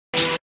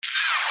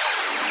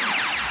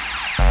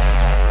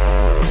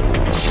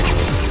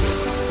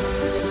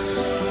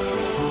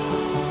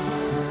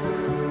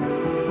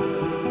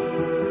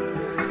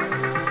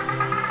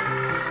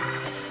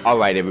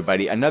Alright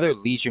everybody, another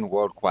Legion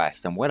World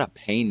Quest, and what a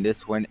pain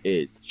this one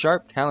is.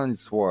 Sharptalon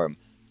Swarm.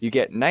 You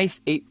get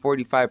nice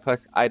 845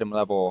 plus item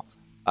level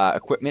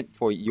equipment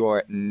for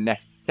your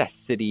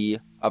necessity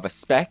of a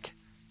spec.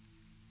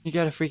 You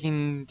gotta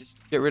freaking just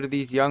get rid of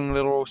these young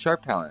little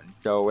Sharptalons.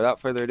 So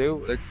without further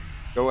ado, let's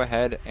go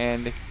ahead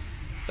and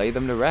lay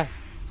them to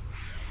rest.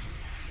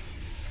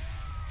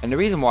 And the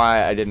reason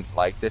why I didn't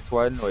like this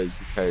one was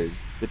because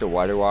I did the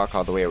water walk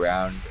all the way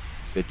around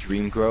the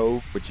Dream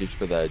Grove, which is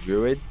for the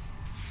druids.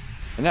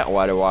 And that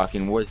water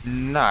walking was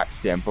not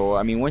simple.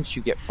 I mean, once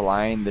you get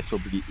flying, this will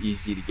be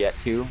easy to get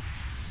to.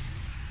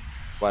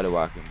 Water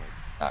walking was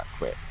not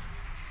quick.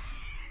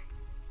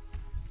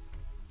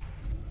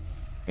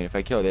 I mean, if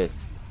I kill this,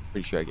 I'm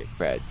pretty sure I get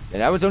creds.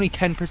 And that was only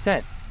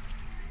 10%.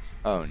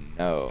 Oh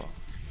no.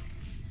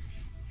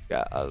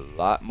 Got a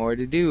lot more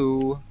to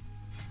do.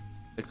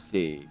 Let's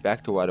see.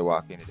 Back to water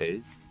walking it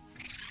is.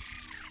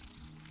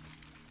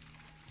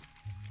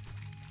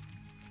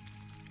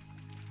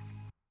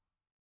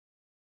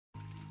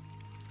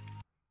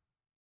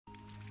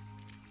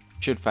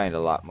 Should find a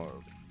lot more.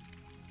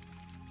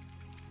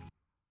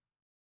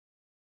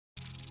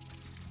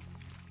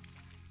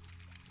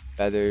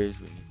 Feathers,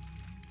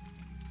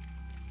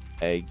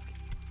 eggs,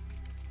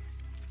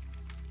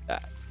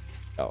 that,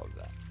 all of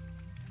that.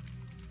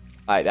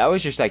 Alright, that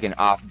was just like an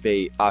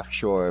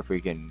offshore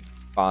freaking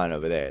spawn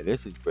over there.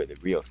 This is where the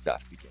real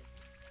stuff begins.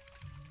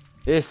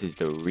 This is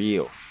the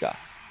real stuff.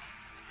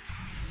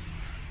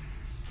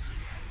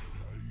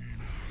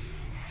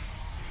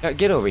 Now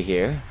get over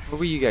here. What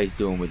were you guys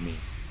doing with me?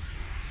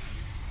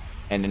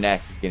 And the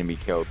nest is going to be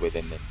killed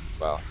within this as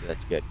well, so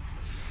that's good.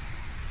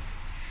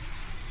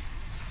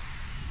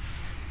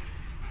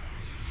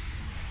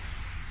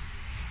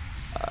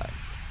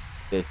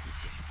 This is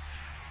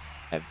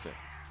heaven.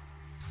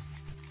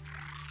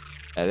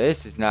 Now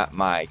this is not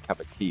my cup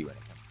of tea when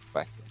it comes to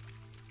questing.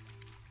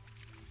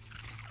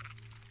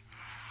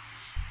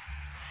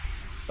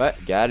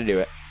 But gotta do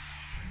it.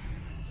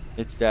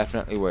 It's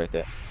definitely worth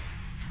it.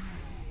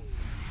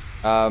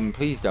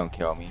 Please don't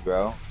kill me,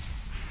 bro.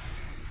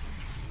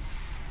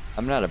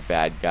 I'm not a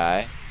bad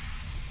guy.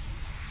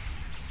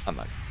 I'm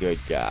a good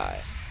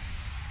guy.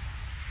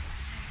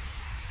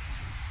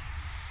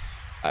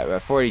 Alright, we're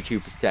at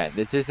 42%.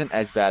 This isn't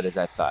as bad as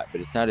I thought,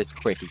 but it's not as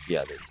quick as the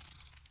others.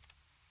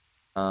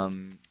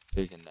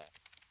 There's a net.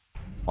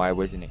 Why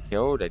wasn't it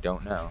killed? I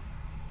don't know.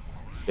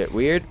 Bit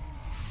weird.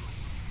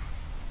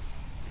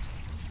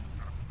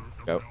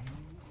 Go.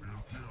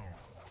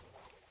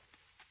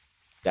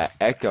 That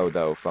echo,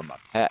 though, from a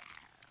pet.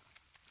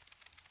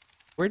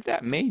 Where'd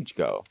that mage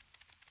go?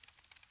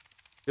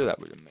 I feel that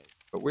was a mage.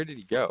 But where did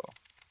he go?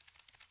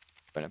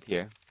 Went up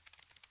here.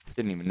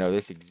 Didn't even know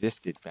this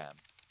existed, fam.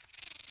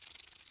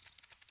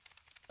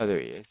 Oh, there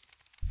he is.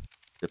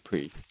 The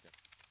priest.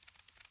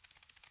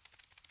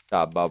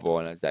 Saw a bubble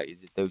and I was like,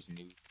 is it those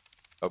new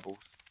bubbles?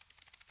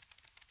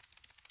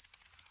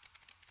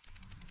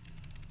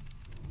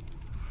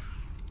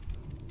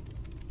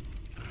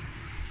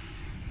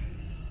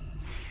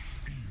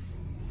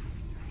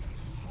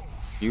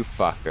 You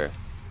fucker.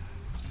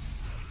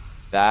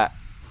 That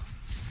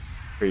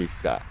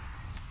priest sucks.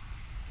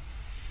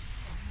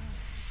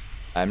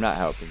 I'm not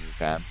helping you,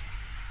 fam.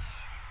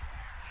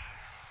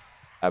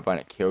 I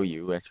want to kill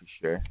you, that's for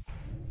sure.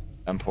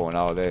 I'm pulling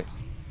all this.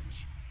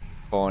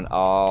 Pulling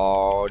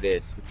all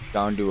this. What you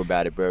gonna do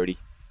about it, Brody?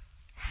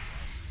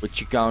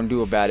 What you gonna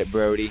do about it,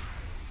 Brody?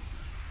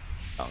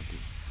 Don't do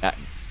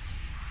nothing.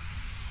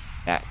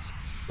 That's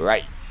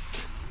right.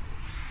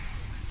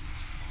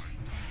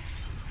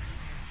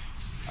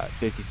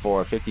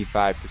 54,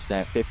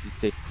 55%,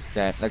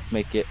 56%. Let's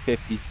make it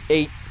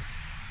 58.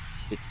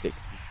 It's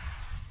 60.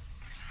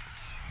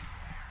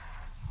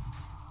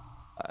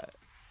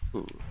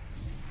 Ooh.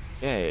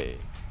 Yay.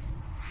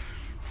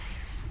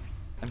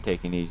 I'm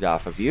taking these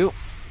off of you.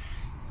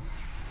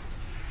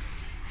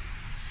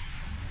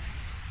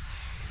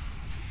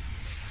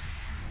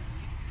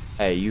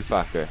 Hey, you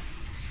fucker.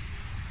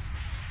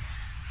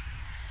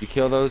 You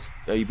kill those?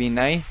 Are you being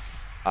nice?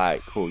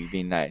 Alright, cool. You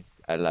being nice.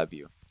 I love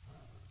you.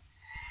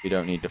 We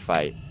don't need to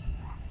fight.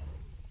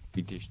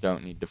 We just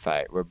don't need to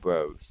fight. We're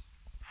bros.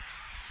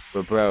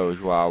 We're bros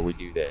while we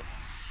do this.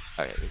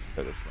 Okay, let's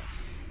kill this one.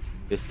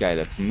 This guy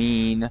looks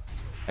mean.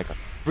 Like a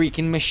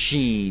freaking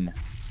machine.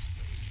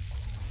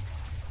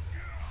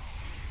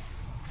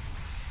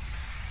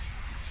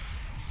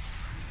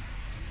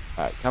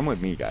 Alright, come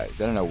with me, guys.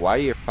 I don't know why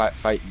you're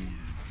fighting.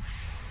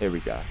 There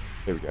we go.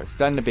 There we go.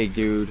 Stun the big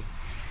dude.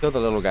 Kill the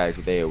little guys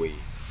with AoE.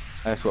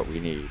 That's what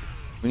we need.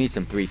 We need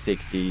some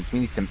 360s. We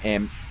need some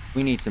imps.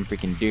 We need some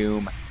freaking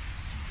doom.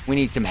 We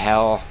need some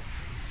hell.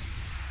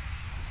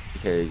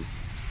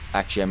 Because,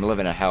 actually, I'm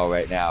living a hell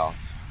right now.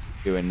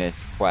 Doing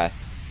this quest.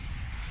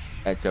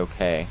 That's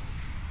okay.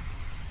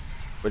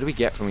 What do we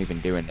get from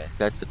even doing this?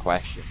 That's the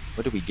question.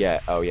 What do we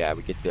get? Oh yeah,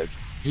 we get the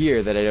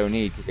gear that I don't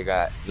need because I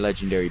got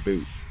legendary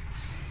boots.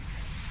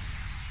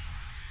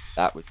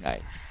 That was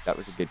nice. That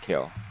was a good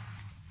kill.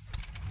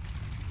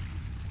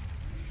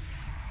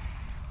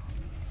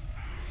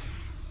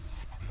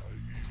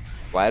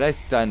 Why did I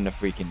stun the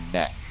freaking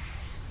nest?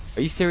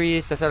 Are you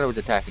serious? I thought I was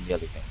attacking the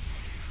other thing.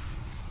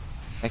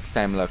 Next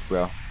time, look,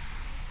 bro.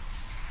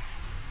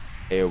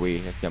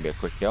 AoE. That's gonna be a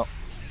quick kill.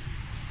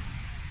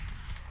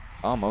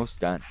 Almost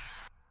done.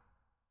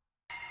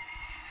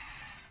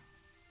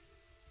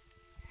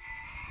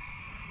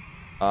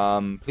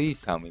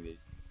 Please tell me this.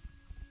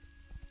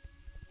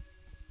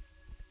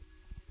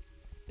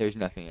 There's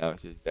nothing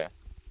else, is there?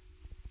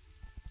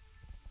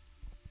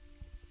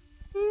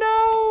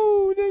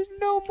 No! There's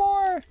no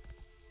more!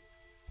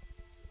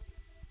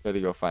 Gotta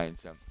go find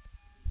some.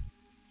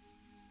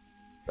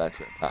 That's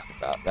what I'm talking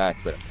about.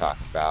 That's what I'm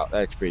talking about.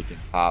 Let's freaking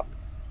pop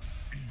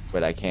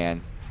what I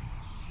can.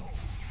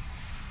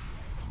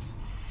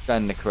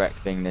 Done the correct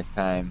thing this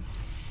time.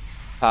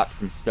 Pop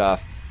some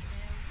stuff.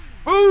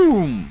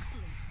 Boom!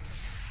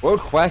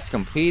 World quest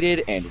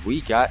completed, and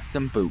we got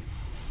some boots.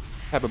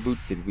 What type of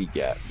boots did we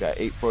get? We got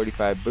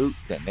 845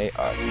 boots, and they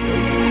are so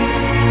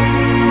useless.